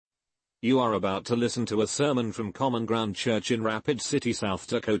You are about to listen to a sermon from Common Ground Church in Rapid City, South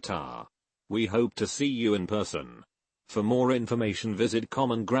Dakota. We hope to see you in person. For more information, visit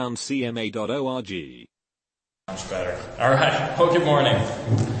commongroundcma.org. Much better. All right. Well, good morning.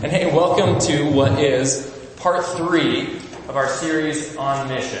 And hey, welcome to what is part 3 of our series on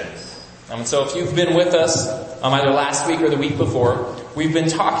missions. So if you've been with us either last week or the week before, we've been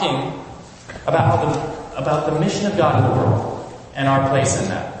talking about the mission of God in the world and our place in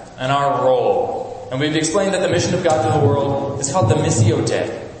that and our role. And we've explained that the mission of God to the world is called the Missio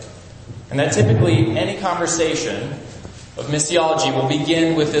Dei. And that typically any conversation of missiology will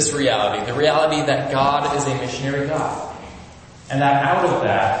begin with this reality, the reality that God is a missionary God. And that out of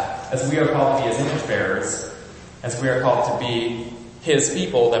that, as we are called to be His image bearers, as we are called to be His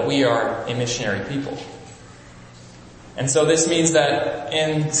people, that we are a missionary people. And so this means that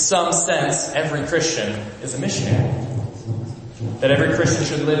in some sense, every Christian is a missionary. That every Christian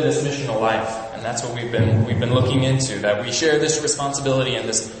should live this missional life. And that's what we've been looking into, that we share this responsibility and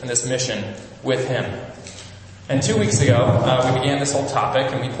this mission with Him. And 2 weeks ago, we began this whole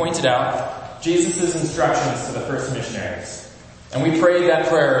topic and we pointed out Jesus' instructions to the first missionaries. And we prayed that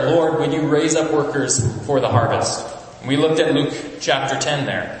prayer, Lord, would you raise up workers for the harvest? And we looked at Luke chapter 10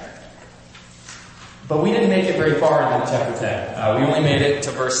 there. But we didn't make it very far in Luke chapter 10. We only made it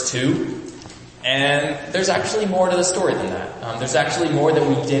to verse 2. And there's actually more to the story than that. There's actually more that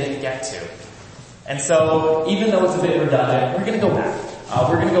we didn't get to. And so, even though it's a bit redundant, we're going to go back.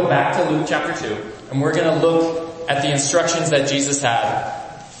 We're going to go back to Luke chapter 2, and we're going to look at the instructions that Jesus had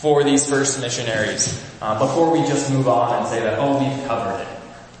for these first missionaries, before we just move on and say that, we've covered it.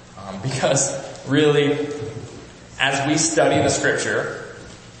 Because really, as we study the scripture,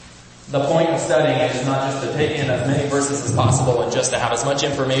 the point of studying it is not just to take in as many verses as possible and just to have as much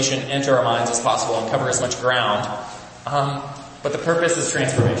information enter our minds as possible and cover as much ground. But the purpose is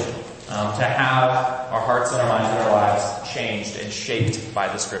transformation. To have our hearts and our minds and our lives changed and shaped by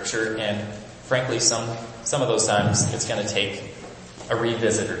the scripture. And frankly, some of those times it's going to take a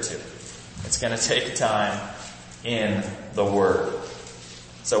revisit or two. It's going to take time in the Word.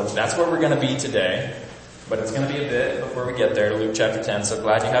 So that's where we're going to be today. But it's going to be a bit before we get there to Luke chapter 10, so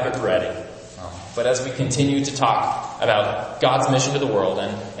glad you have it ready. But as we continue to talk about God's mission to the world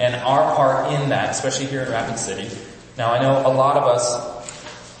and our part in that, especially here in Rapid City, now I know a lot of us,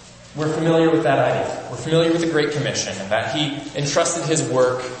 we're familiar with that idea. We're familiar with the Great Commission and that He entrusted His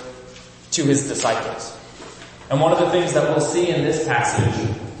work to His disciples. And one of the things that we'll see in this passage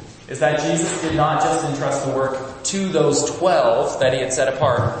is that Jesus did not just entrust the work to those 12 that He had set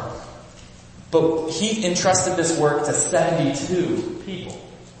apart, but He entrusted this work to 72 people,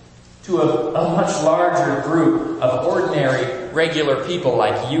 to a much larger group of ordinary, regular people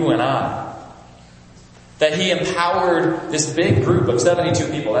like you and I. That He empowered this big group of 72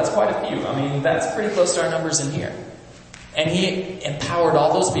 people. That's quite a few. I mean, that's pretty close to our numbers in here. And He empowered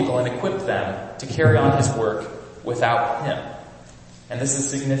all those people and equipped them to carry on His work without Him. And this is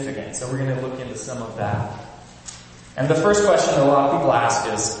significant, so we're going to look into some of that. And the first question that a lot of people ask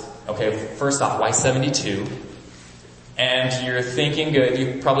is, okay, first off, why 72? And you're thinking good,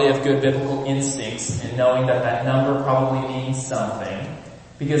 you probably have good biblical instincts in knowing that that number probably means something.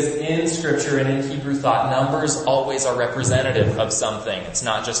 Because in scripture and in Hebrew thought, numbers always are representative of something. It's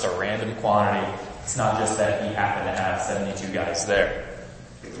not just a random quantity. It's not just that He happened to have 72 guys there.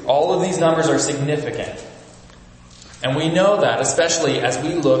 All of these numbers are significant. And we know that, especially as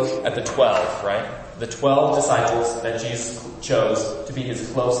we look at the 12, right? The 12 disciples that Jesus chose to be His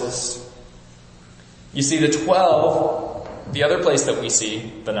closest. You see, the 12, the other place that we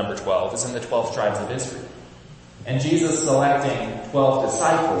see the number 12 is in the 12 tribes of Israel. And Jesus selecting 12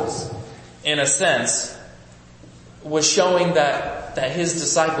 disciples, in a sense, was showing that His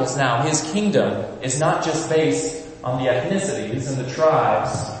disciples now, His kingdom, is not just based on the ethnicities and the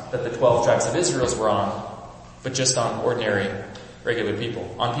tribes that the 12 tribes of Israel were on, but just on ordinary, regular people,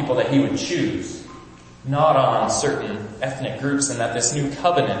 on people that He would choose, not on certain ethnic groups, and that this new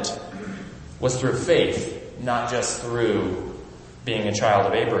covenant was through faith, not just through being a child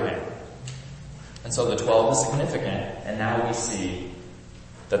of Abraham. And so the 12 is significant, and now we see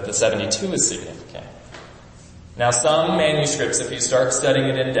that the 72 is significant. Now some manuscripts, if you start studying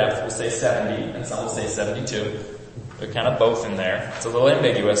it in depth, will say 70, and some will say 72. They're kind of both in there. It's a little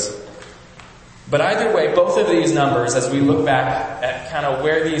ambiguous. But either way, both of these numbers, as we look back at kind of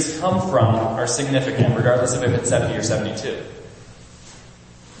where these come from, are significant, regardless of if it's 70 or 72.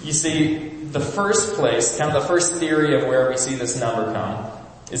 You see, the first place, kind of the first theory of where we see this number come,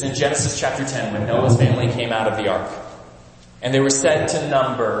 is in Genesis chapter 10, when Noah's family came out of the ark. And they were said to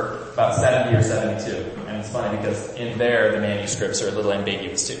number about 70 or 72. And it's funny because in there the manuscripts are a little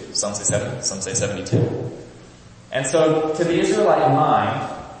ambiguous too. Some say 70, some say 72. And so to the Israelite mind,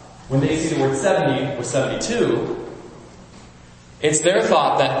 when they see the word 70 or 72, it's their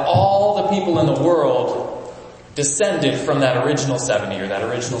thought that all the people in the world descended from that original 70 or that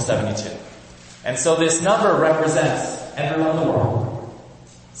original 72. And so this number represents everyone in the world.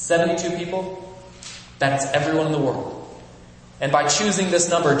 72 people, that's everyone in the world. And by choosing this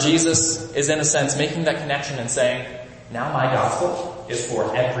number, Jesus is in a sense making that connection and saying, now my gospel is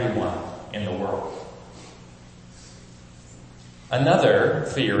for everyone in the world. Another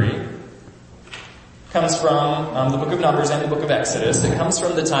theory comes from the book of Numbers and the book of Exodus. It comes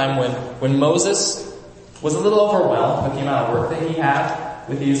from the time when Moses was a little overwhelmed with the amount of work that he had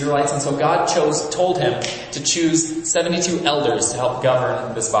with the Israelites, and so God told him to choose 72 elders to help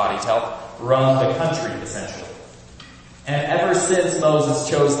govern this body, to help run the country, essentially. And ever since Moses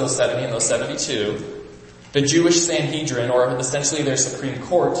chose those 70 and those 72, the Jewish Sanhedrin, or essentially their Supreme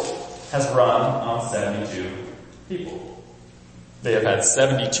Court, has run on 72 people. They have had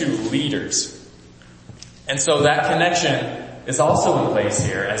 72 leaders. And so that connection is also in place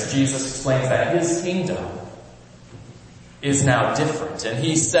here as Jesus explains that his kingdom is now different. And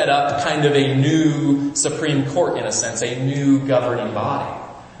he set up kind of a new Supreme Court, in a sense, a new governing body.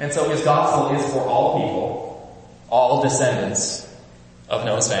 And so his gospel is for all people, all descendants of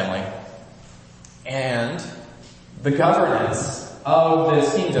Noah's family. And the governance of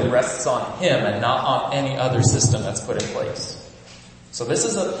this kingdom rests on him and not on any other system that's put in place. So this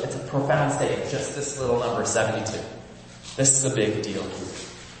is it's a profound statement, just this little number 72. This is a big deal here.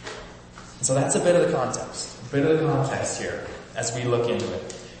 So that's a bit of the context here as we look into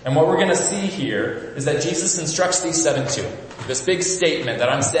it. And what we're going to see here is that Jesus instructs these 72. This big statement that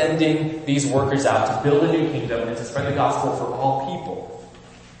I'm sending these workers out to build a new kingdom and to spread the gospel for all people.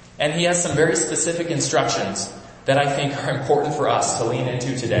 And he has some very specific instructions that I think are important for us to lean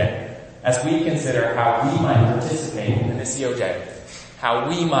into today as we consider how we might participate in the Missio Dei, how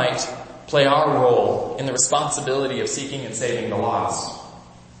we might play our role in the responsibility of seeking and saving the lost.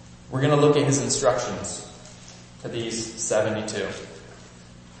 We're going to look at his instructions to these 72.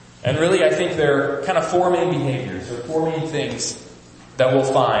 And really, I think there are kind of four main behaviors, or four main things that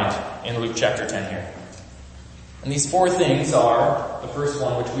we'll find in Luke chapter 10 here. And these four things are, the first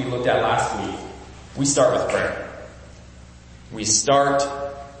one, which we looked at last week, we start with prayer. We start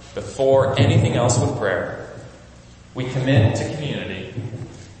before anything else with prayer. We commit to community.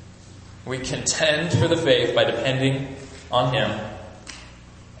 We contend for the faith by depending on him.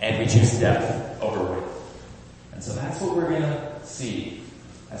 And we choose death over work. And so that's what we're going to see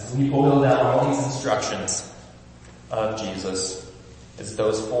as we boil down all these instructions of Jesus. It's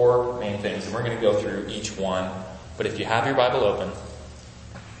those four main things. And we're going to go through each one. But if you have your Bible open,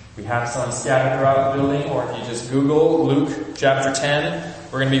 we have some scattered throughout the building, or if you just Google Luke chapter 10,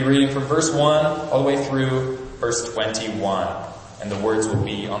 we're going to be reading from verse 1 all the way through verse 21. And the words will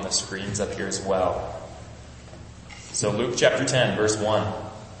be on the screens up here as well. So Luke chapter 10, verse 1.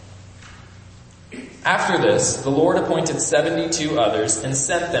 After this, the Lord appointed 72 others and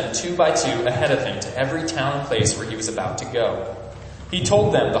sent them 2 by 2 ahead of him to every town and place where he was about to go. He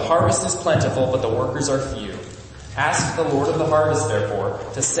told them, "The harvest is plentiful, but the workers are few. Ask the Lord of the harvest, therefore,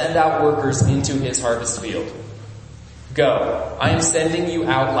 to send out workers into his harvest field. Go, I am sending you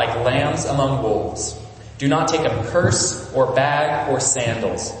out like lambs among wolves. Do not take a purse or bag or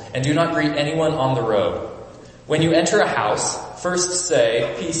sandals, and do not greet anyone on the road. When you enter a house, first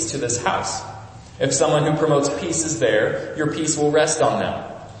say, 'Peace to this house.' If someone who promotes peace is there, your peace will rest on them.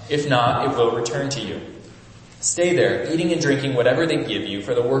 If not, it will return to you. Stay there, eating and drinking whatever they give you,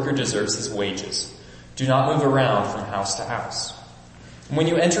 for the worker deserves his wages. Do not move around from house to house. When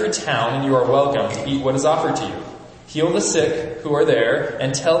you enter a town and you are welcome to eat what is offered to you, heal the sick who are there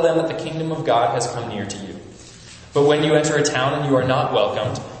and tell them that the kingdom of God has come near to you. But when you enter a town and you are not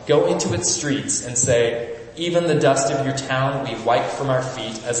welcomed, go into its streets and say, 'Even the dust of your town we wipe from our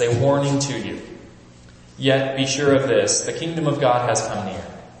feet as a warning to you.' Yet be sure of this, the kingdom of God has come near.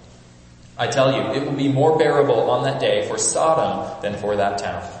 I tell you, it will be more bearable on that day for Sodom than for that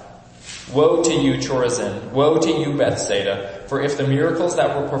town. Woe to you, Chorazin! Woe to you, Bethsaida! For if the miracles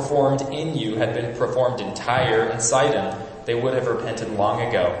that were performed in you had been performed in Tyre and Sidon, they would have repented long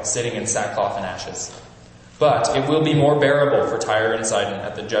ago, sitting in sackcloth and ashes. But it will be more bearable for Tyre and Sidon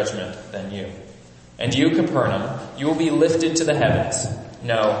at the judgment than you. And you, Capernaum, you will be lifted to the heavens.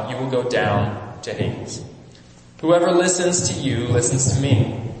 No, you will go down to Hades. Whoever listens to you listens to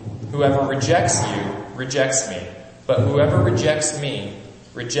me. Whoever rejects you rejects me. But whoever rejects me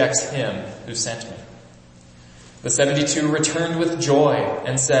rejects him who sent me. The 72 returned with joy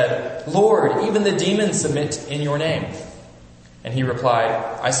and said, "Lord, even the demons submit in your name." And he replied,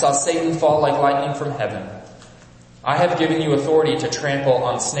 "I saw Satan fall like lightning from heaven. I have given you authority to trample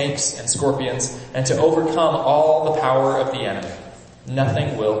on snakes and scorpions and to overcome all the power of the enemy.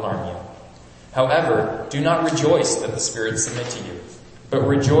 Nothing will harm you. However, do not rejoice that the spirits submit to you, but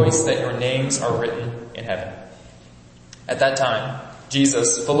rejoice that your names are written in heaven." At that time,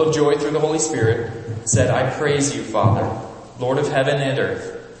 Jesus, full of joy through the Holy Spirit, said, "I praise you, Father, Lord of heaven and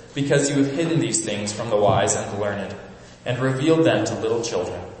earth, because you have hidden these things from the wise and the learned, and revealed them to little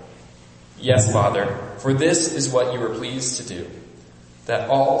children. Yes, Father, for this is what you were pleased to do, that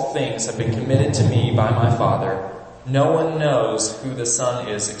all things have been committed to me by my Father. No one knows who the Son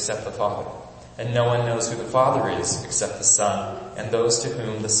is except the Father, and no one knows who the Father is except the Son, and those to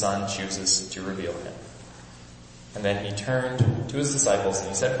whom the Son chooses to reveal him." And then he turned to his disciples and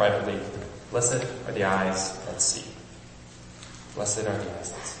he said privately, "Blessed are the eyes that see." Blessed are the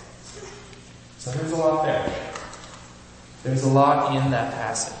eyes that see. So there's a lot there. There's a lot in that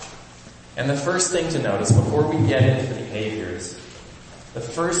passage. And the first thing to notice before we get into the behaviors, the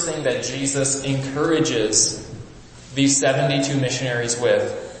first thing that Jesus encourages these 72 missionaries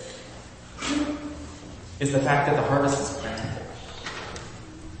with is the fact that the harvest is plentiful.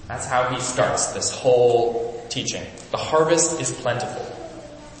 That's how he starts this whole teaching. The harvest is plentiful.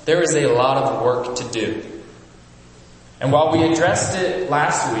 There is a lot of work to do. And while we addressed it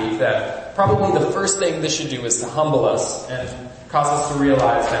last week that probably the first thing this should do is to humble us and cause us to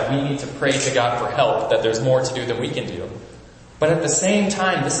realize that we need to pray to God for help, that there's more to do than we can do. But at the same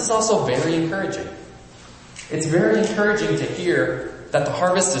time, this is also very encouraging. It's very encouraging to hear that the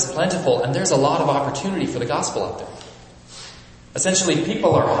harvest is plentiful and there's a lot of opportunity for the gospel out there. Essentially,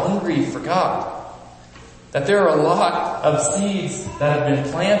 people are hungry for God. That there are a lot of seeds that have been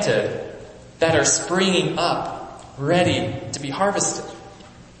planted that are springing up, ready to be harvested.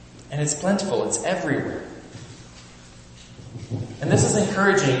 And it's plentiful, it's everywhere. And this is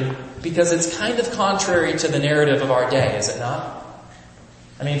encouraging because it's kind of contrary to the narrative of our day, is it not?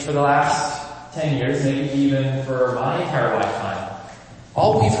 I mean, for the last 10 years, maybe even for my entire lifetime,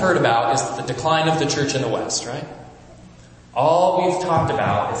 all we've heard about is the decline of the church in the West, right? All we've talked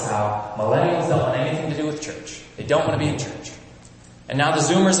about is how millennials don't want anything to do with church. They don't want to be in church. And now the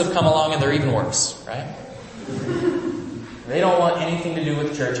Zoomers have come along and they're even worse, right? They don't want anything to do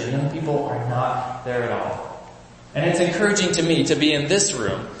with church and young people are not there at all. And it's encouraging to me to be in this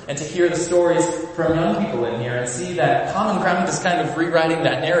room and to hear the stories from young people in here and see that Common Ground is kind of rewriting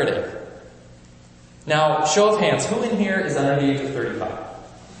that narrative. Now, show of hands, who in here is under the age of 35?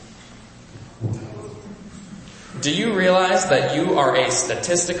 Do you realize that you are a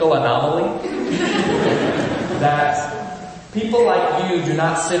statistical anomaly? That people like you do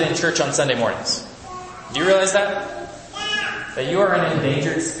not sit in church on Sunday mornings. Do you realize that? That you are an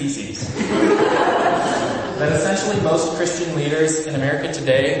endangered species. That essentially most Christian leaders in America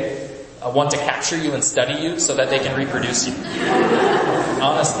today want to capture you and study you so that they can reproduce you.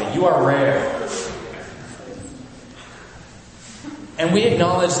 Honestly, you are rare. And we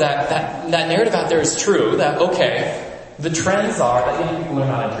acknowledge that narrative out there is true, that okay, the trends are that young people are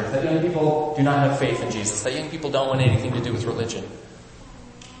not in church, that young people do not have faith in Jesus, that young people don't want anything to do with religion.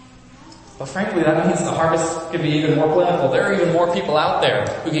 But frankly, that means the harvest could be even more plentiful. There are even more people out there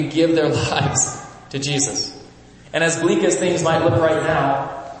who can give their lives to Jesus. And as bleak as things might look right now,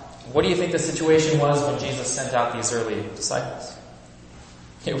 what do you think the situation was when Jesus sent out these early disciples?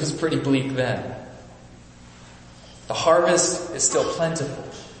 It was pretty bleak then. The harvest is still plentiful.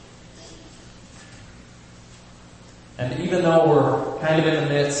 And even though we're kind of in the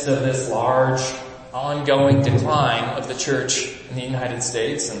midst of this large, ongoing decline of the church in the United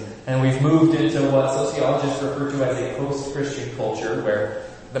States, and we've moved into what sociologists refer to as a post-Christian culture, where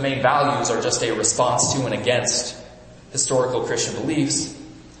the main values are just a response to and against historical Christian beliefs,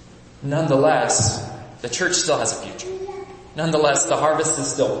 nonetheless, the church still has a future. Nonetheless, the harvest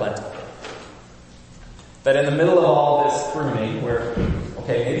is still plentiful. That in the middle of all this pruning, where,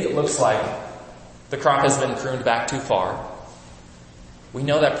 okay, maybe it looks like the crop has been pruned back too far, we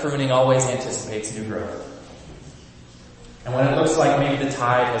know that pruning always anticipates new growth. And when it looks like maybe the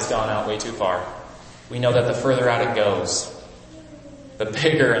tide has gone out way too far, we know that the further out it goes, the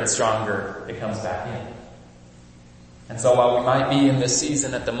bigger and stronger it comes back in. And so while we might be in this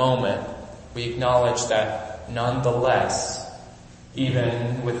season at the moment, we acknowledge that nonetheless,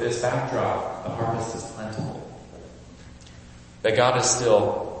 even with this backdrop, the harvest is plentiful. That God is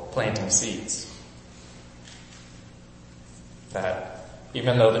still planting seeds. That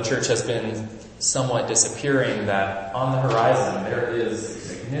even though the church has been somewhat disappearing, that on the horizon there is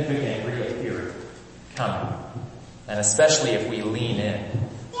significant reappearing coming. and especially if we lean in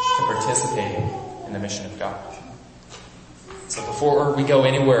to participating in the mission of God. So before we go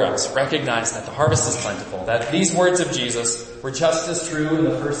anywhere else, recognize that the harvest is plentiful, that these words of Jesus were just as true in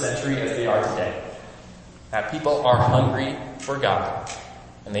the first century as they are today. That people are hungry for God,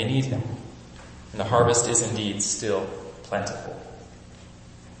 and they need Him. And the harvest is indeed still plentiful.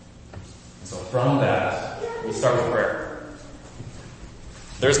 And so from that, we start with prayer.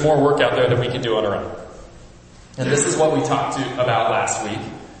 There's more work out there that we can do on our own. And this is what we talked about last week.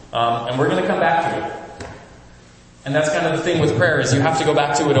 And we're going to come back to it. And that's kind of the thing with prayer, is you have to go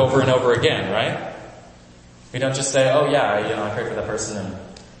back to it over and over again, right? We don't just say, oh yeah, I prayed for that person and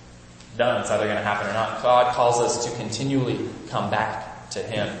done. It's either going to happen or not. God calls us to continually come back to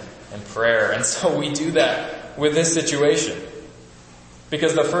Him in prayer. And so we do that with this situation.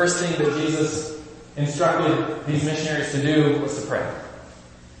 Because the first thing that Jesus instructed these missionaries to do was to pray.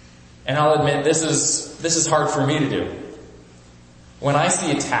 And I'll admit, this is hard for me to do. When I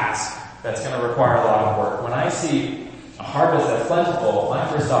see a task that's going to require a lot of work, when I see a harvest that's plentiful, my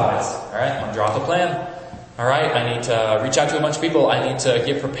first thought is, alright, I'm going to draw up a plan. Alright, I need to reach out to a bunch of people. I need to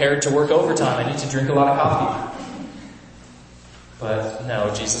get prepared to work overtime. I need to drink a lot of coffee. But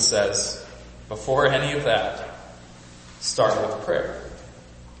no, Jesus says, before any of that, start with prayer.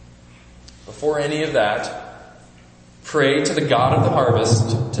 Before any of that, pray to the God of the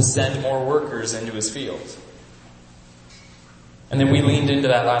harvest to send more workers into His field. And then we leaned into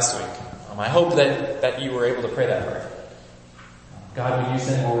that last week. I hope that you were able to pray that prayer. God, would you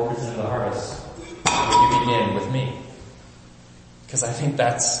send more workers into the harvest? Would you begin with me? Because I think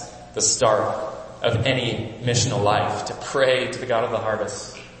that's the start of any missional life, to pray to the God of the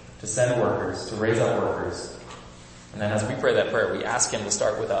harvest, to send workers, to raise up workers. And then as we pray that prayer, we ask Him to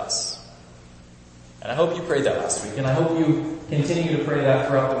start with us. And I hope you prayed that last week, and I hope you continue to pray that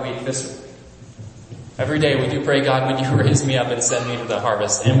throughout the week this week. Every day we do pray, God, would you raise me up and send me to the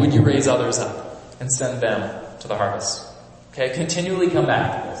harvest? And would you raise others up and send them to the harvest? Okay, continually come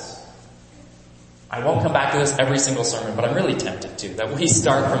back to this. I won't come back to this every single sermon, but I'm really tempted to, that we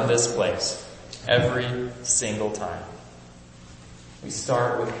start from this place every single time. We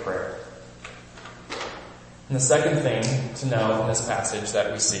start with prayer. And the second thing to know in this passage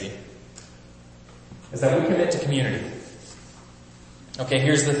that we see is that we commit to community. Okay,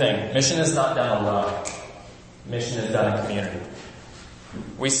 here's the thing. Mission is not done alone. Mission is done in community.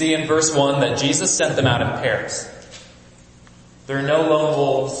 We see in verse 1 that Jesus sent them out in pairs. There are no lone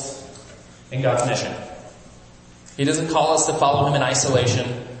wolves in God's mission. He doesn't call us to follow Him in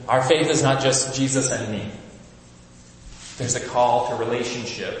isolation. Our faith is not just Jesus and me. There's a call to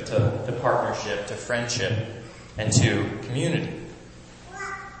relationship, to partnership, to friendship, and to community.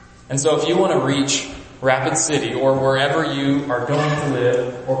 And so if you want to reach Rapid City, or wherever you are going to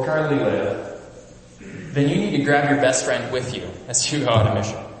live or currently live, then you need to grab your best friend with you as you go on a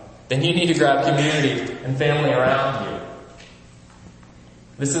mission. Then you need to grab community and family around you.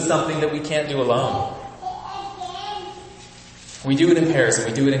 This is something that we can't do alone. We do it in pairs and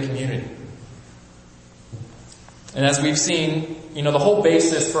we do it in community. And as we've seen, the whole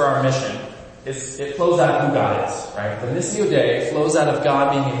basis for our mission is, it flows out of who God is, right? The Missio Dei flows out of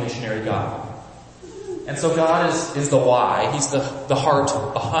God being a missionary God. And so God is the why. He's the heart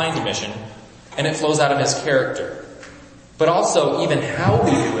behind the mission. And it flows out of His character. But also, even how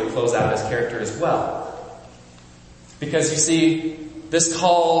we do it flows out of His character as well. Because you see, this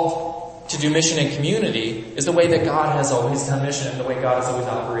call to do mission in community is the way that God has always done mission and the way God has always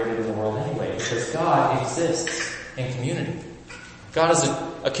operated in the world anyway. Because God exists in community. God is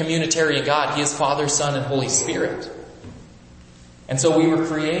a communitarian God. He is Father, Son, and Holy Spirit. And so we were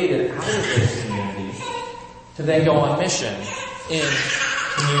created out of this community to then go on mission in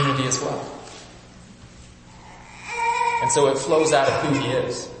community as well. And so it flows out of who He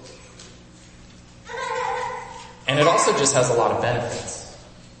is. And it also just has a lot of benefits.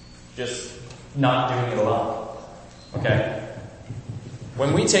 Just not doing it alone. Okay?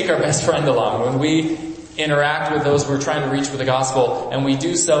 When we take our best friend along, when we interact with those we're trying to reach with the gospel, and we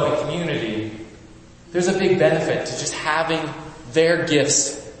do so in community, there's a big benefit to just having their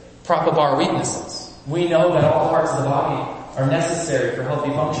gifts prop up our weaknesses. We know that all parts of the body are necessary for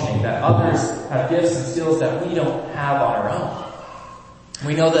healthy functioning, that others have gifts and skills that we don't have on our own.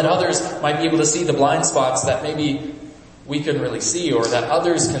 We know that others might be able to see the blind spots that maybe we couldn't really see, or that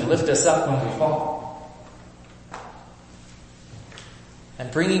others can lift us up when we fall. And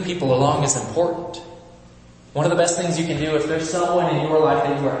bringing people along is important. One of the best things you can do if there's someone in your life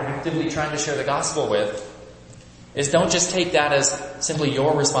that you are actively trying to share the gospel with is don't just take that as simply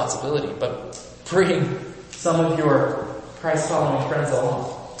your responsibility, but bring some of your Christ-following friends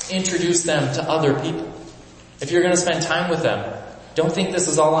along. Introduce them to other people. If you're going to spend time with them, don't think this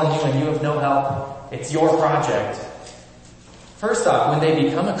is all on you and you have no help. It's your project. First off, when they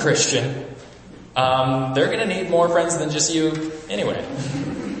become a Christian, they're going to need more friends than just you anyway.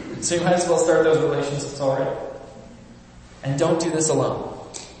 So you might as well start those relationships already. And don't do this alone.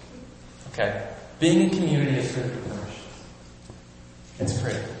 Okay? Being in community is critical for missions. It's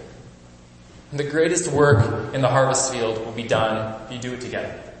critical. The greatest work in the harvest field will be done if you do it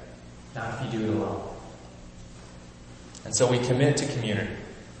together, not if you do it alone. And so we commit to community.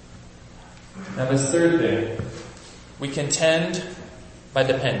 Now this third thing, we contend by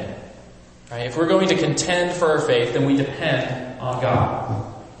depending. Right? If we're going to contend for our faith, then we depend on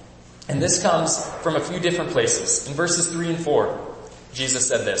God. And this comes from a few different places. In verses 3 and 4, Jesus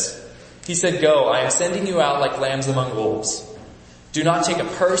said this. He said, "Go, I am sending you out like lambs among wolves. Do not take a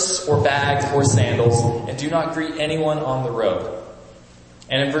purse or bag or sandals, and do not greet anyone on the road."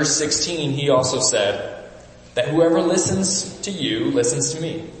 And in verse 16, he also said that whoever listens to you listens to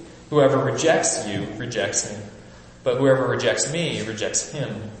me. Whoever rejects you rejects me. But whoever rejects me rejects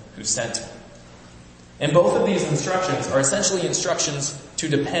him who sent me. And both of these instructions are essentially instructions to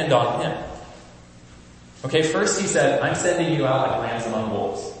depend on him. Okay, first he said, "I'm sending you out like lambs among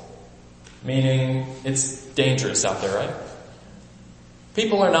wolves." Meaning it's dangerous out there, right?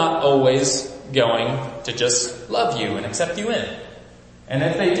 People are not always going to just love you and accept you in. And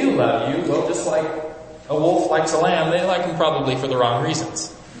if they do love you, well, just like a wolf likes a lamb, they like him probably for the wrong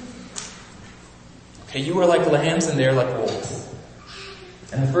reasons. Okay, you are like lambs and they're like wolves.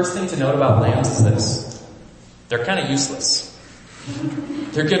 And the first thing to note about lambs is this. They're kind of useless.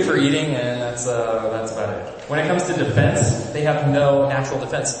 They're good for eating and that's about it. When it comes to defense, they have no natural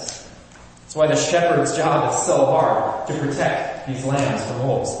defenses. That's why the shepherd's job is so hard to protect these lambs from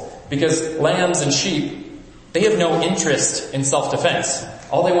wolves. Because lambs and sheep, they have no interest in self-defense.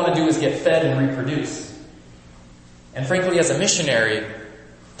 All they want to do is get fed and reproduce. And frankly, as a missionary,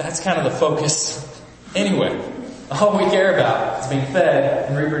 that's kind of the focus anyway. All we care about is being fed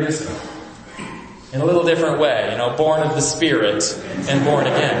and reproducing. In a little different way, born of the Spirit and born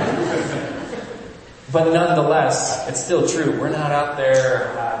again. But nonetheless, it's still true. We're not out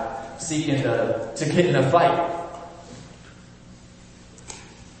there seeking to get in a fight.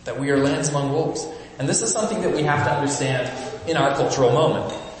 That we are lambs among wolves. And this is something that we have to understand in our cultural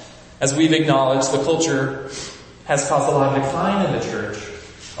moment. As we've acknowledged, the culture has caused a lot of decline in the church.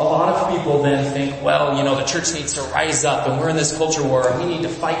 A lot of people then think, well, the church needs to rise up and we're in this culture war and we need to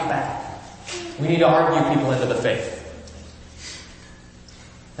fight back. We need to argue people into the faith.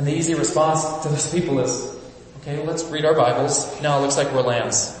 And the easy response to those people is, okay, let's read our Bibles. No, it looks like we're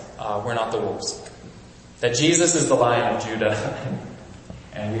lambs. We're not the wolves. That Jesus is the Lion of Judah,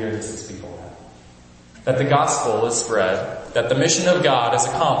 and we are just his people. That the gospel is spread, that the mission of God is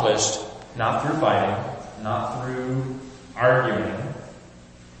accomplished, not through fighting, not through arguing,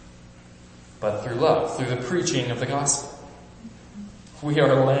 but through love, through the preaching of the gospel. We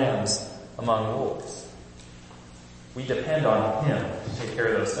are lambs among wolves. We depend on him to take care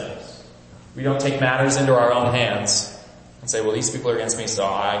of those things. We don't take matters into our own hands and say, well, these people are against me, so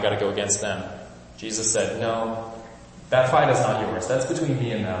I gotta go against them. Jesus said, no, that fight is not yours. That's between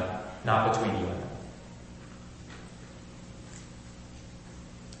me and them, not between you and them.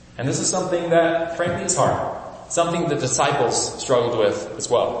 And this is something that, frankly, is hard. Something the disciples struggled with as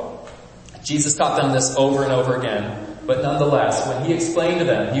well. Jesus taught them this over and over again. But nonetheless, when he explained to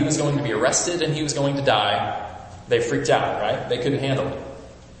them he was going to be arrested and he was going to die, they freaked out, right? They couldn't handle it.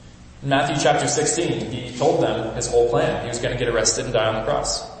 In Matthew chapter 16, he told them his whole plan. He was going to get arrested and die on the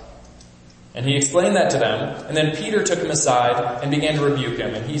cross. And he explained that to them, and then Peter took him aside and began to rebuke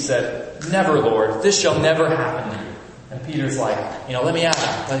him. And he said, "Never, Lord, this shall never happen to you." And Peter's like, let me out.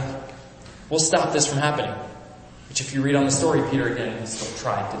 We'll stop this from happening. Which if you read on the story, Peter again still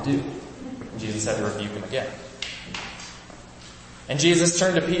tried to do. And Jesus had to rebuke him again. And Jesus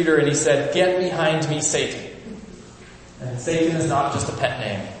turned to Peter and he said, "Get behind me, Satan." And Satan is not just a pet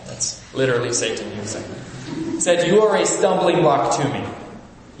name. That's literally Satan using. He said, "You are a stumbling block to me.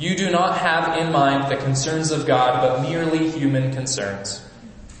 You do not have in mind the concerns of God, but merely human concerns."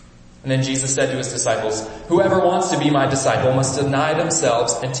 And then Jesus said to his disciples, "Whoever wants to be my disciple must deny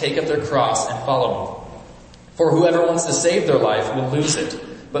themselves and take up their cross and follow me. For whoever wants to save their life will lose it,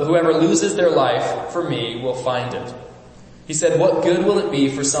 but whoever loses their life for me will find it." He said, "What good will it be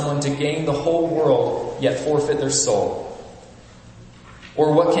for someone to gain the whole world yet forfeit their soul?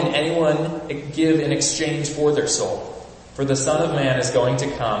 Or what can anyone give in exchange for their soul? For the Son of Man is going to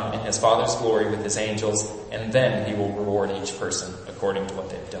come in his Father's glory with his angels, and then he will reward each person according to what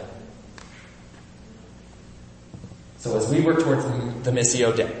they've done." So as we work towards the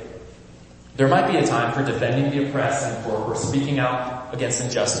Missio Dei, There might be a time for defending the oppressed and for speaking out against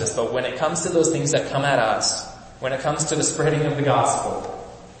injustice, but when it comes to those things that come at us, when it comes to the spreading of the gospel,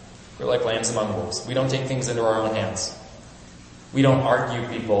 we're like lambs among wolves. We don't take things into our own hands. We don't argue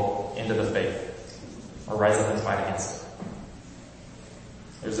people into the faith or rise up and fight against it.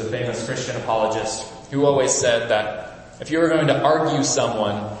 There's a famous Christian apologist who always said that if you were going to argue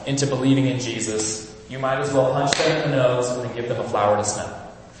someone into believing in Jesus, you might as well punch them in the nose and then give them a flower to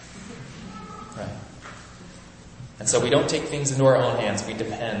smell. Right? And so we don't take things into our own hands. We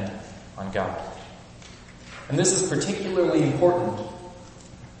depend on God. And this is particularly important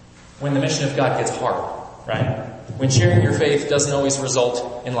when the mission of God gets hard, right? When sharing your faith doesn't always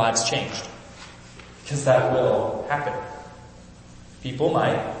result in lives changed. Because that will happen. People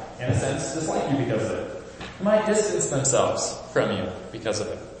might, in a sense, dislike you because of it. They might distance themselves from you because of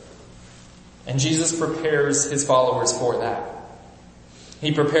it. And Jesus prepares his followers for that.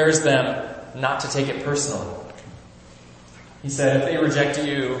 He prepares them not to take it personally. He said, if they reject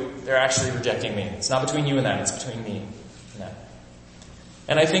you, they're actually rejecting me. It's not between you and them, it's between me and them.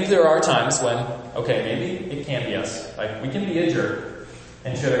 And I think there are times when, okay, maybe it can be us. Like, we can be a jerk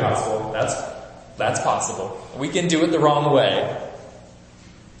and share the gospel. That's possible. We can do it the wrong way.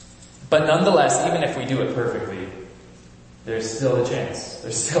 But nonetheless, even if we do it perfectly, there's still a chance.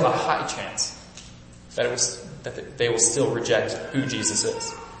 There's still a high chance that they will still reject who Jesus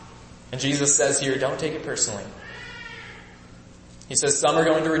is. And Jesus says here, don't take it personally. He says some are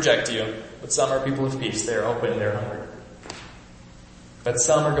going to reject you, but some are people of peace. They're open, they're hungry. But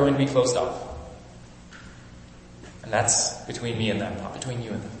some are going to be closed off. And that's between me and them, not between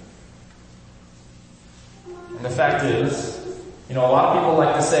you and them. And the fact is, a lot of people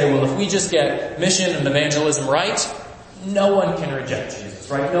like to say, well, if we just get mission and evangelism right, no one can reject Jesus,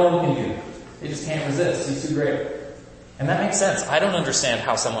 right? No one can do it. They just can't resist. He's too great. And that makes sense. I don't understand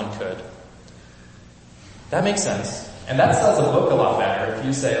how someone could. That makes sense. And that sells a book a lot better if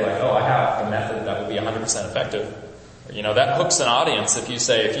you say, like, oh, I have a method that will be 100% effective. Or, that hooks an audience if you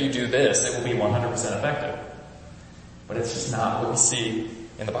say, if you do this, it will be 100% effective. But it's just not what we see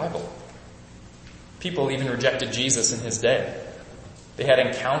in the Bible. People even rejected Jesus in his day. They had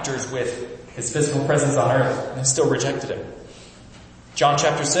encounters with his physical presence on earth, and they still rejected him. John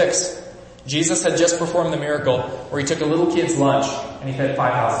chapter 6. Jesus had just performed the miracle where he took a little kid's lunch and he fed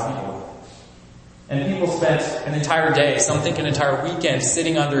 5,000 people. And people spent an entire day, some think an entire weekend,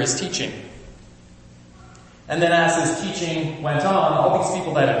 sitting under his teaching. And then as his teaching went on, all these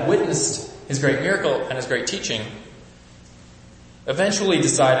people that had witnessed his great miracle and his great teaching eventually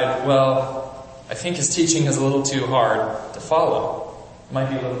decided, well, I think his teaching is a little too hard to follow. It might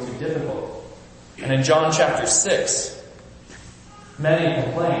be a little too difficult. And in John chapter 6, many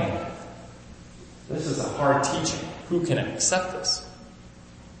complained, this is a hard teaching. Who can accept this?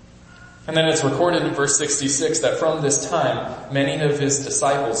 And then it's recorded in verse 66 that from this time, many of his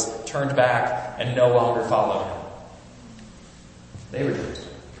disciples turned back and no longer followed him. They rejected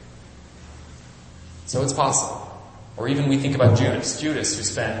him. So it's possible. Or even we think about Judas, who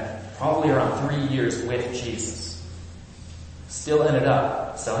spent probably around 3 years with Jesus, still ended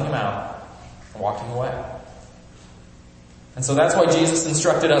up selling him out and walking away. And so that's why Jesus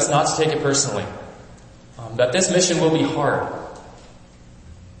instructed us not to take it personally. That this mission will be hard.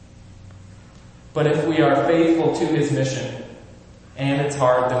 But if we are faithful to his mission and it's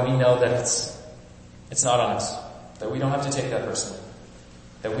hard, then we know that it's not on us. That we don't have to take that personally.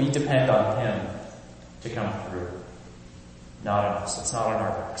 That we depend on him to come through. Not on us. It's not on our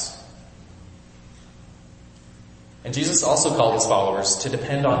backs. And Jesus also called his followers to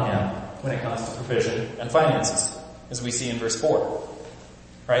depend on him when it comes to provision and finances, as we see in verse 4.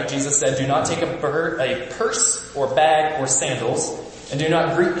 Right? Jesus said, do not take a purse or bag or sandals, and do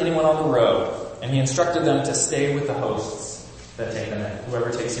not greet anyone on the road. And he instructed them to stay with the hosts that take them in. Whoever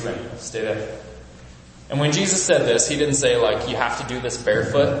takes you in, stay there. And when Jesus said this, he didn't say, like, you have to do this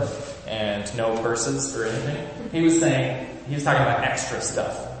barefoot and no purses or anything. He was talking about extra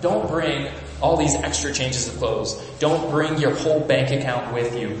stuff. Don't bring all these extra changes of clothes. Don't bring your whole bank account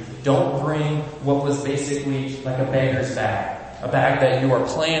with you. Don't bring what was basically like a beggar's bag. A bag that you are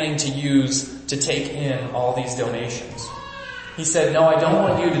planning to use to take in all these donations. He said, no, I don't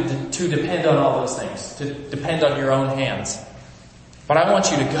want you to depend on all those things, to depend on your own hands. But I want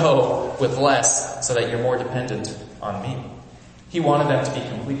you to go with less so that you're more dependent on me. He wanted them to be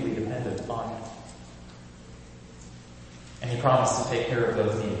completely dependent on him. And he promised to take care of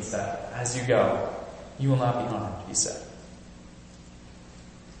those needs, that as you go, you will not be harmed, he said.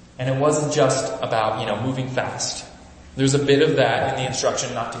 And it wasn't just about, moving fast. There's a bit of that in the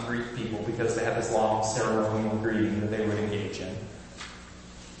instruction not to greet people because they had this long ceremonial greeting that they would engage in.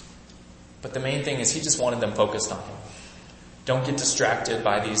 But the main thing is he just wanted them focused on him. Don't get distracted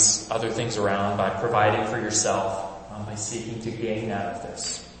by these other things around, by providing for yourself, by seeking to gain out of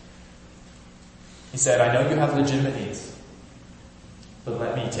this. He said, I know you have legitimate needs, but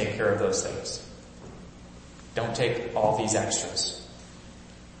let me take care of those things. Don't take all these extras.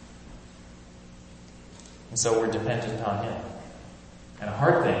 And so we're dependent on him. And a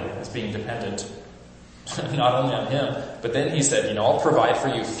hard thing is being dependent not only on him, but then he said, I'll provide for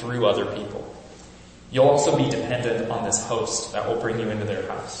you through other people. You'll also be dependent on this host that will bring you into their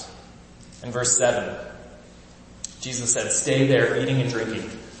house. In verse 7, Jesus said, stay there eating and drinking,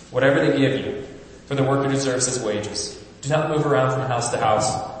 whatever they give you, for the worker deserves his wages. Do not move around from house to house,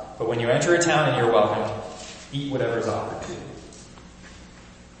 but when you enter a town and you're welcomed, eat whatever is offered to you.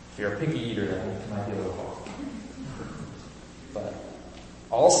 If you're a picky eater, then it might be a little hard. But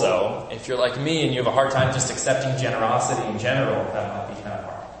also, if you're like me and you have a hard time just accepting generosity in general, that might be kind of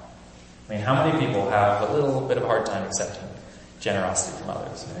hard. I mean, how many people have a little bit of a hard time accepting generosity from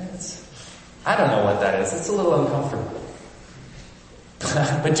others? I don't know what that is. It's a little uncomfortable.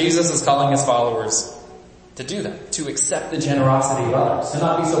 But Jesus is calling his followers to do that, to accept the generosity of others, to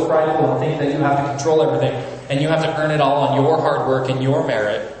not be so prideful and think that you have to control everything and you have to earn it all on your hard work and your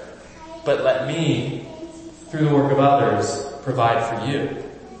merit, but let me, through the work of others, provide for you.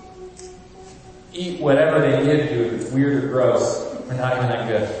 Eat whatever they give you, if it's weird or gross, or not even that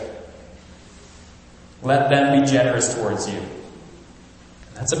good. Let them be generous towards you.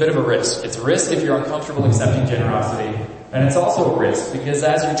 That's a bit of a risk. It's a risk if you're uncomfortable accepting generosity, and it's also a risk because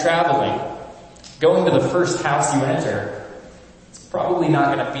as you're traveling, going to the first house you enter, it's probably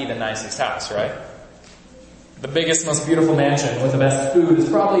not going to be the nicest house, right? The biggest, most beautiful mansion with the best food is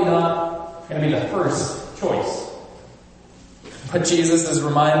probably not going to be the first choice. But Jesus is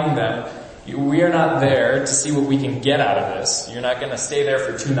reminding them, we are not there to see what we can get out of this. You're not going to stay there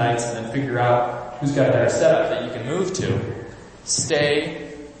for 2 nights and then figure out who's got a better setup that you can move to.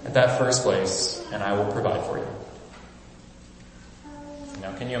 Stay at that first place and I will provide for you.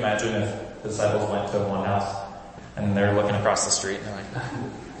 Can you imagine if the disciples went to one house and they're looking across the street and they're like,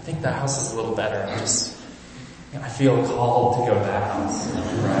 I think that house is a little better. I feel called to go to that house.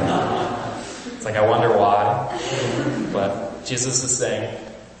 Right? It's like, I wonder why. But Jesus is saying,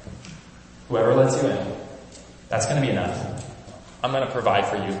 whoever lets you in, that's going to be enough. I'm going to provide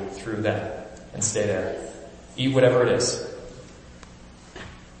for you through them and stay there. Eat whatever it is.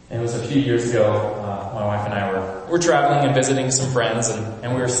 And it was a few years ago, my wife and I were traveling and visiting some friends,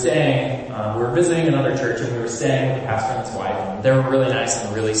 and we were staying, we were visiting another church, and we were staying with the pastor and his wife, and they were really nice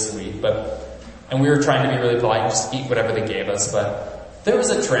and really sweet, and we were trying to be really polite and just eat whatever they gave us, but there was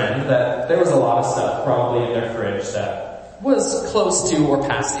a trend that there was a lot of stuff probably in their fridge that was close to or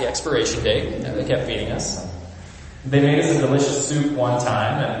past the expiration date, and they kept feeding us. They made us a delicious soup one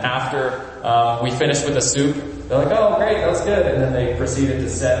time, and after we finished with the soup, they're like, oh great, that was good. And then they proceeded to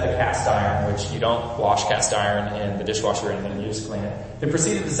set the cast iron, which you don't wash cast iron in the dishwasher or anything, you just clean it. They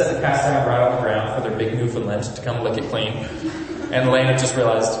proceeded to set the cast iron right on the ground for their big Newfoundland to come lick it clean. And Elena just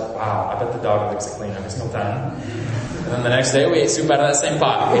realized, wow, I bet the dog licks it clean every single time. And then the next day we ate soup out of that same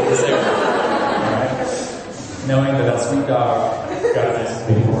pot. We ate the same right? Knowing that sweet dog got a nice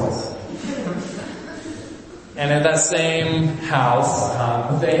clean for us. And at that same house,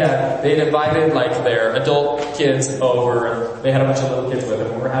 they'd invited like their adult kids over, and they had a bunch of little kids with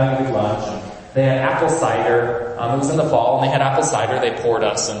them. We were having a big lunch, and they had apple cider. It was in the fall, and they had apple cider. They poured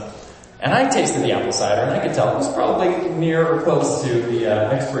us, and I tasted the apple cider, and I could tell it was probably near or close to the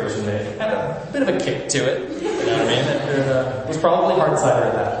expiration date. It had a bit of a kick to it, you know what I mean? It was probably hard cider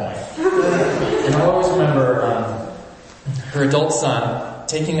at that point. And I always remember her adult son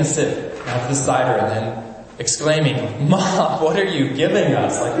taking a sip out of the cider and then exclaiming, Mom, what are you giving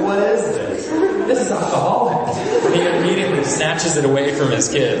us? Like, what is this? This is alcoholic. And he immediately snatches it away from his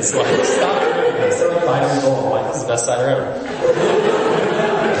kids. Like, stop doing this. They're like 5 years old. Like, this is the best cider ever.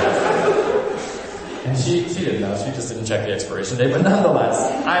 And she didn't know. She just didn't check the expiration date. But nonetheless,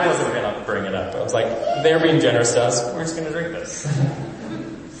 I wasn't going to bring it up. I was like, they're being generous to us. We're just going to drink this.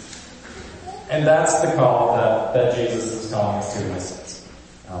 And that's the call that Jesus is calling us to in this sense.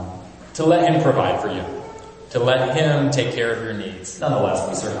 To let him provide for you. To let him take care of your needs. Nonetheless,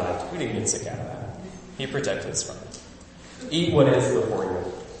 we survived. We didn't get sick out of that. He protected us from it. Eat what is before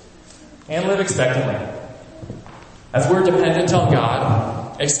you. And live expectantly. As we're dependent on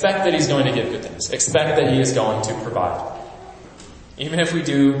God, expect that he's going to give good things. Expect that he is going to provide. Even if we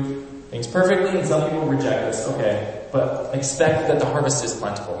do things perfectly and some people reject us, okay, but expect that the harvest is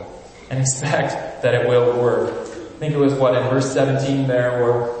plentiful. And expect that it will work. I think it was in verse 17 there,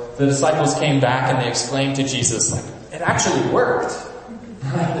 where the disciples came back and they exclaimed to Jesus, like, it actually worked.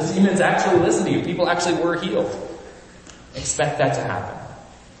 The demons actually listened to you. People actually were healed. Expect that to happen.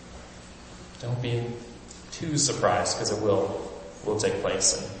 Don't be too surprised, because it will take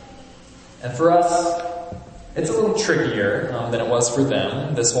place. And for us, it's a little trickier than it was for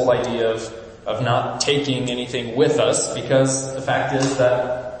them, this whole idea of not taking anything with us, because the fact is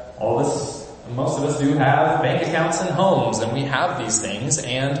that most of us do have bank accounts and homes, and we have these things,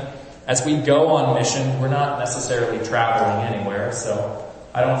 and as we go on mission, we're not necessarily traveling anywhere, so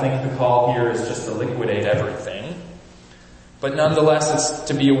I don't think the call here is just to liquidate everything. But nonetheless, it's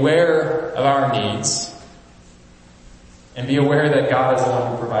to be aware of our needs, and be aware that God is the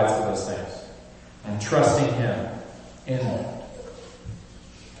one who provides for those things, and trusting Him in them.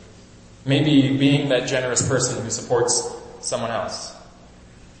 Maybe being that generous person who supports someone else,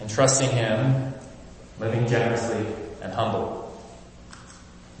 and trusting Him, living generously and humble.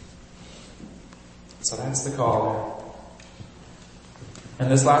 So that's the call there.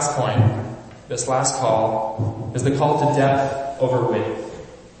 And this last point, this last call, is the call to depth over width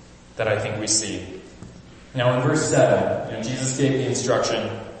that I think we see. Now in verse 7, Jesus gave the instruction,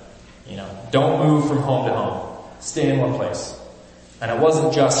 don't move from home to home. Stay in one place. And it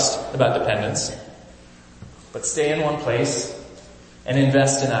wasn't just about dependence, but stay in one place and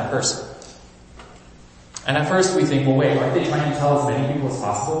invest in that person. And at first we think, well wait, aren't they trying to tell as many people as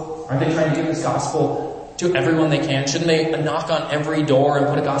possible? Aren't they trying to give this gospel to everyone they can? Shouldn't they knock on every door and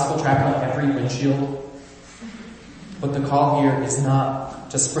put a gospel tract on every windshield? But the call here is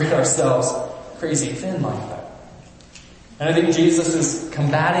not to spread ourselves crazy thin like that. And I think Jesus is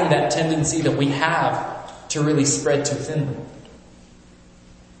combating that tendency that we have to really spread too thinly.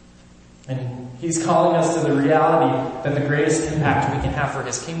 And He's calling us to the reality that the greatest impact we can have for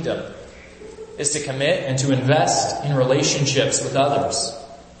His kingdom is to commit and to invest in relationships with others.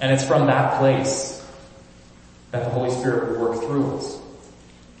 And it's from that place that the Holy Spirit will work through us.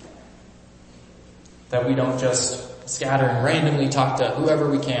 That we don't just scatter and randomly talk to whoever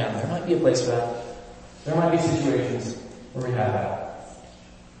we can. There might be a place for that. There might be situations where we have that.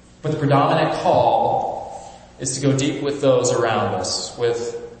 But the predominant call is to go deep with those around us,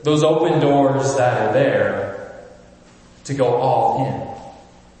 with those open doors that are there, to go all in.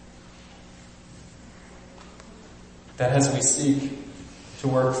 That as we seek to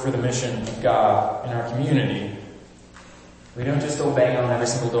work for the mission of God in our community, we don't just go bang on every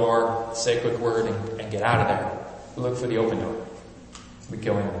single door, say a quick word, and get out of there. We look for the open door. We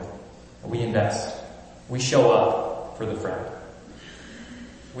go in. We invest. We show up for the friend.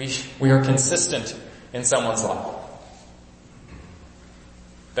 We are consistent in someone's life.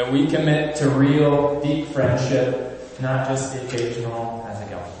 That we commit to real, deep friendship, not just the occasional as it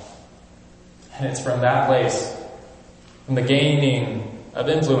goes. And it's from that place, from the gaining of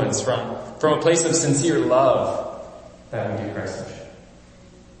influence, from a place of sincere love, that we do Christ's mission.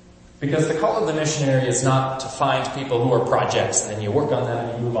 Because the call of the missionary is not to find people who are projects and then you work on them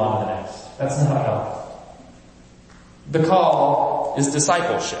and you move on to the next. That's not at all. The call is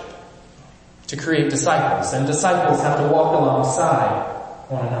discipleship. To create disciples. And disciples have to walk alongside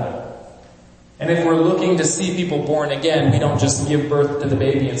one another. And if we're looking to see people born again, we don't just give birth to the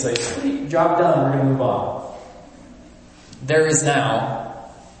baby and say, sweet, job done, we're going to move on. There is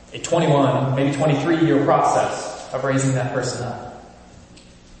now a 21, maybe 23-year process of raising that person up.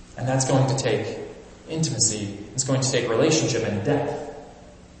 And that's going to take intimacy. It's going to take relationship and depth.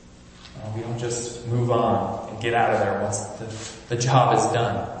 We don't just move on and get out of there once the job is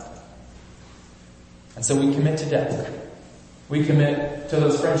done. And so we commit to depth. We commit to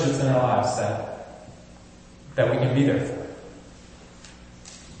those friendships in our lives that we can be there for.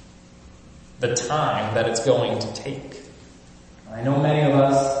 The time that it's going to take. I know many of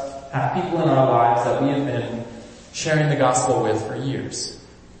us have people in our lives that we have been sharing the gospel with for years.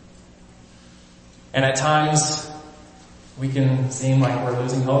 And at times, we can seem like we're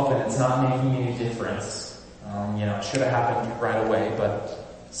losing hope and it's not making any difference. It should have happened right away, but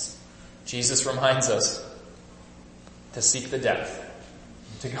Jesus reminds us to seek the depth,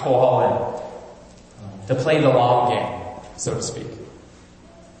 to go all in, to play the long game, so to speak,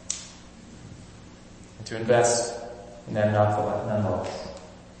 and to invest in them nonetheless.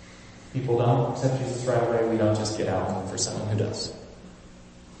 People don't accept Jesus right away. We don't just get out and look for someone who does.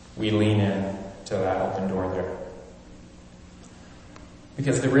 We lean in to that open door there.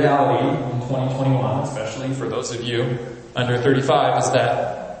 Because the reality in 2021, especially for those of you under 35, is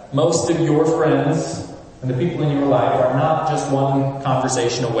that most of your friends and the people in your life are not just one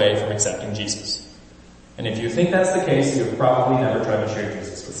conversation away from accepting Jesus. And if you think that's the case, you've probably never tried to share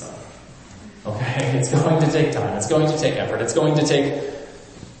Jesus with someone. Okay? It's going to take time. It's going to take effort. It's going to take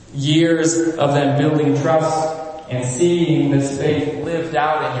years of them building trust and seeing this faith lived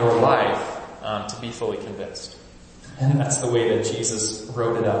out in your life to be fully convinced. And that's the way that Jesus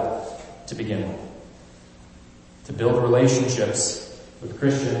wrote it up to begin with. To build relationships with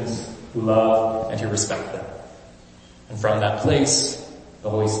Christians who love and who respect them. And from that place, the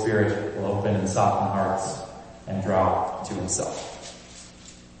Holy Spirit will open and soften hearts and draw to himself.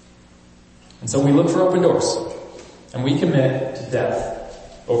 And so we look for open doors, and we commit to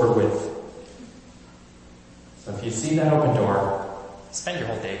depth over width. So if you see that open door, spend your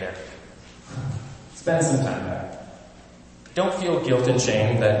whole day there. Spend some time there. Don't feel guilt and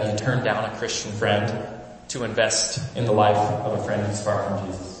shame that you turned down a Christian friend to invest in the life of a friend who's far from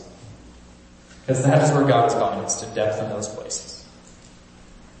Jesus. Because that is where God is calling us, to depth in those places.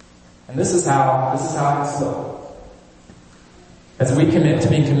 And this is how it's so. As we commit to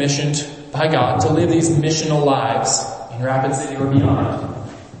being commissioned by God to live these missional lives in Rapid City or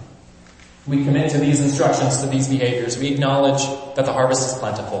beyond, we commit to these instructions, to these behaviors. We acknowledge that the harvest is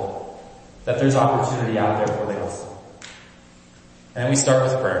plentiful, that there's opportunity out there for the gospel. And we start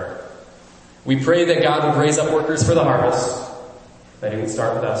with prayer. We pray that God would raise up workers for the harvest, that he would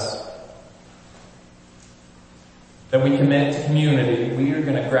start with us. That we commit to community. We are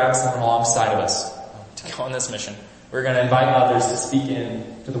going to grab someone alongside of us to go on this mission. We're going to invite others to speak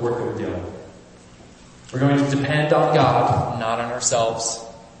in to the work that we're doing. We're going to depend on God, not on ourselves,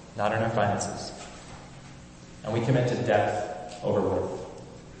 not on our finances. And we commit to depth over width.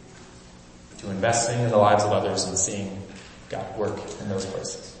 To investing in the lives of others and seeing God work in those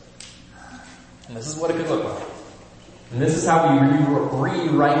places. And this is what it could look like. And this is how we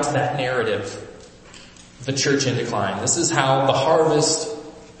rewrite that narrative, the church in decline. This is how the harvest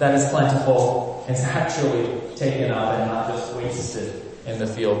that is plentiful is actually taken up and not just wasted in the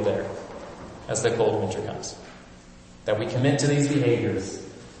field there as the cold winter comes. That we commit to these behaviors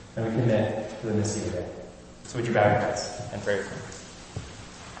and we commit to the missing day. So would you bow your heads and pray with me?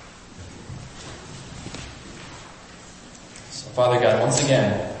 So Father God, once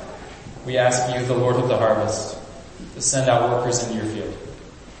again, we ask you, the Lord of the harvest, to send out workers into your field.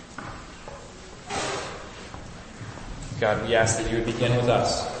 God, we ask that you would begin with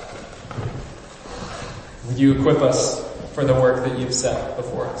us. Would you equip us for the work that you've set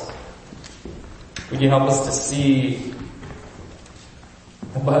before us? Would you help us to see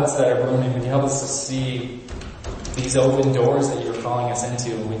the buds that are blooming? Would you help us to see these open doors that you're calling us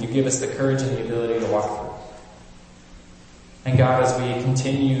into? And would you give us the courage and the ability to walk through? And God, as we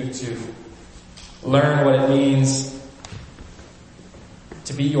continue to learn what it means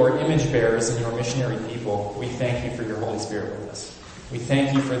to be your image bearers and your missionary people, we thank you for your Holy Spirit with us. We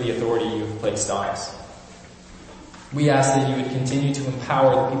thank you for the authority you've placed on us. We ask that you would continue to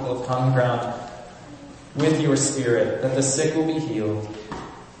empower the people of Common Ground with your Spirit, that the sick will be healed,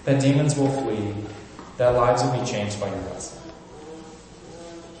 that demons will flee, that lives will be changed by your gospel.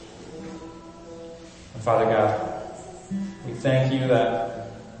 And Father God, we thank you that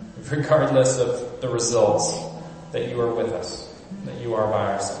regardless of the results, that you are with us, that you are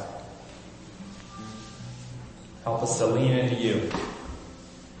by our side. Help us to lean into you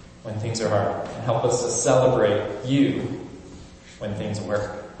when things are hard, and help us to celebrate you when things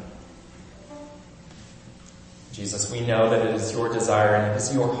work. Jesus, we know that it is your desire and it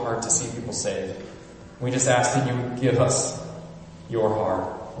is your heart to see people saved. We just ask that you would give us your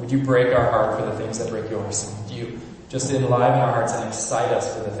heart. Would you break our heart for the things that break yours? And would you just enliven our hearts and excite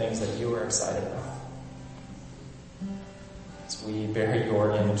us for the things that you are excited about? As we bear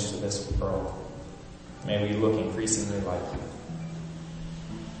your image to this world, may we look increasingly like you.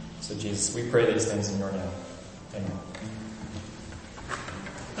 So Jesus, we pray these things in your name. Amen.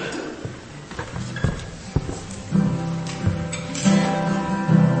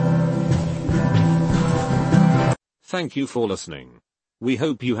 Thank you for listening. We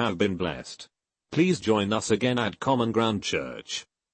hope you have been blessed. Please join us again at Common Ground Church.